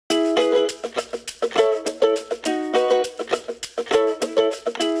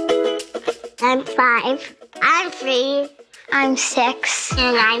5. I'm 3. I'm 6.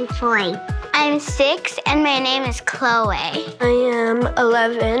 And I'm 4. I'm 6, and my name is Chloe. I am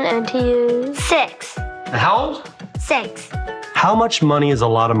 11, and he is 6. How old? 6. How much money is a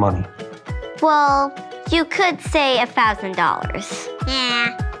lot of money? Well, you could say $1,000.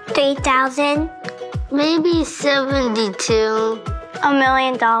 Yeah. 3,000. Maybe 72. $1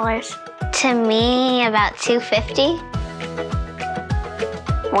 million. To me, about 250.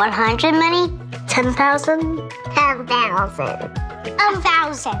 100 money? 10,000. 10,000. 1,000.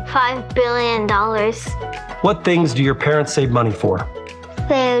 $5 billion. What things do your parents save money for?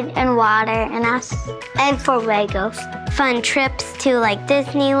 Food and water and us. And for Legos. Fun trips to like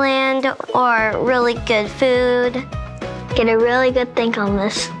Disneyland or really good food. Get a really good thing on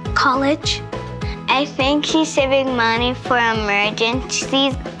this. College. I think he's saving money for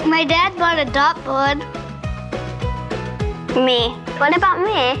emergencies. My dad bought a dartboard. Me. What about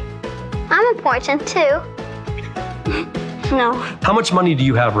me? I'm important too. No. How much money do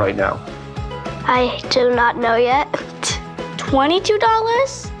you have right now? I do not know yet. $22?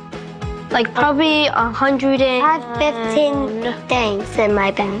 Like probably 100 and... I have 15 things in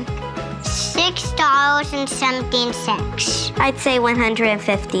my bank. $6 and something cents. I'd say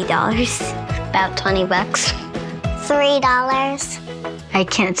 $150. About 20 bucks. $3. I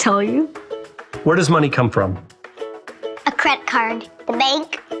can't tell you. Where does money come from? A credit card. The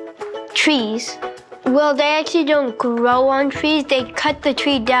bank. Trees. Well, they actually don't grow on trees. They cut the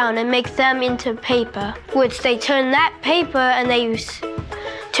tree down and make them into paper, which they turn that paper and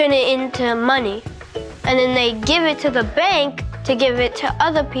turn it into money. And then they give it to the bank to give it to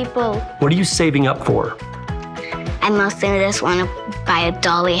other people. What are you saving up for? I mostly just want to buy a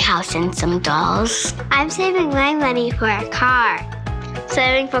dolly house and some dolls. I'm saving my money for a car.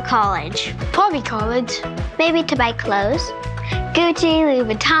 Saving for college. Probably college. Maybe to buy clothes. Gucci, Louis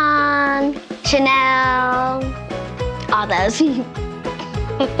Vuitton, Chanel, all those.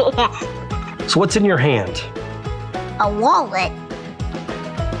 So what's in your hand? A wallet.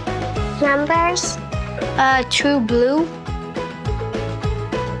 Numbers. True blue.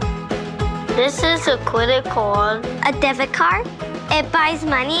 This is a credit card. A debit card. It buys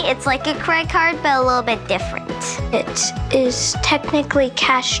money. It's like a credit card, but a little bit different. It is technically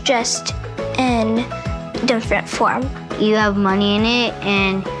cash, just in different form. You have money in it,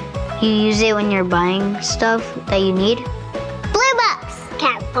 and you use it when you're buying stuff that you need. Blue bucks.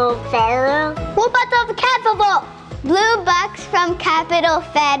 Capital Federal. What about the Capital? Blue bucks from Capital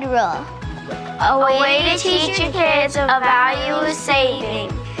Federal. A way to teach your kids a value of saving.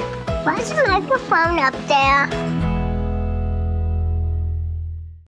 Why's the microphone up there?